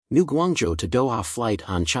New Guangzhou to Doha flight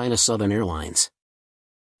on China Southern Airlines.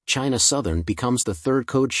 China Southern becomes the third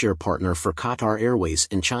codeshare partner for Qatar Airways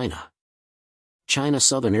in China. China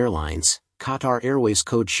Southern Airlines, Qatar Airways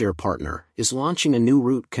codeshare partner, is launching a new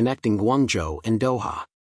route connecting Guangzhou and Doha.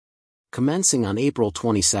 Commencing on April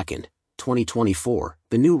 22, 2024,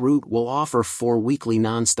 the new route will offer 4 weekly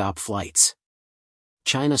non-stop flights.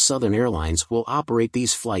 China Southern Airlines will operate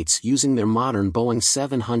these flights using their modern Boeing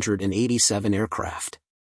 787 aircraft.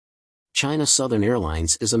 China Southern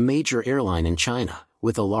Airlines is a major airline in China,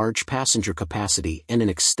 with a large passenger capacity and an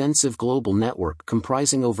extensive global network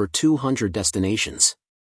comprising over 200 destinations.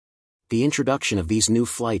 The introduction of these new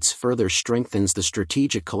flights further strengthens the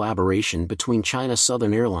strategic collaboration between China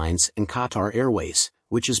Southern Airlines and Qatar Airways,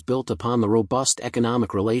 which is built upon the robust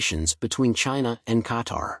economic relations between China and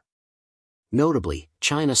Qatar. Notably,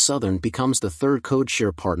 China Southern becomes the third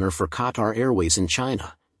codeshare partner for Qatar Airways in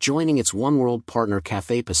China, joining its oneworld partner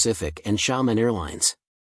Cathay Pacific and Xiamen Airlines.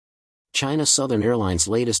 China Southern Airlines'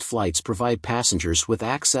 latest flights provide passengers with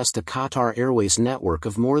access to Qatar Airways' network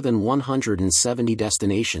of more than 170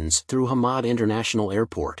 destinations through Hamad International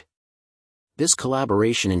Airport. This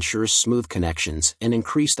collaboration ensures smooth connections and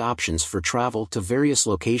increased options for travel to various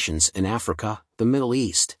locations in Africa, the Middle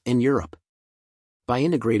East, and Europe. By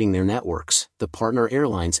integrating their networks, the partner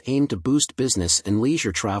airlines aim to boost business and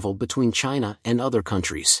leisure travel between China and other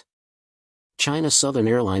countries. China Southern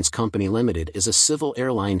Airlines Company Limited is a civil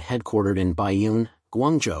airline headquartered in Baiyun,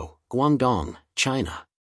 Guangzhou, Guangdong, China.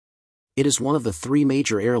 It is one of the 3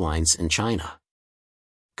 major airlines in China.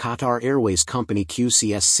 Qatar Airways Company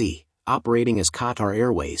QCSC, operating as Qatar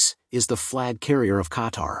Airways, is the flag carrier of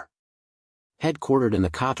Qatar. Headquartered in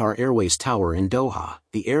the Qatar Airways Tower in Doha,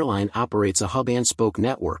 the airline operates a hub-and-spoke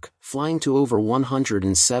network, flying to over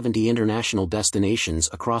 170 international destinations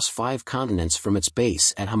across 5 continents from its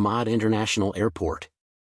base at Hamad International Airport.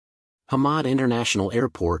 Hamad International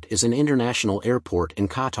Airport is an international airport in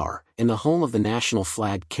Qatar, and the home of the national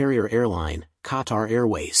flag carrier airline, Qatar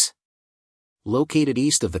Airways. Located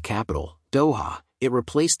east of the capital, Doha, it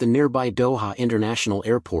replaced the nearby Doha International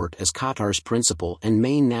Airport as Qatar's principal and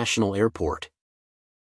main national airport.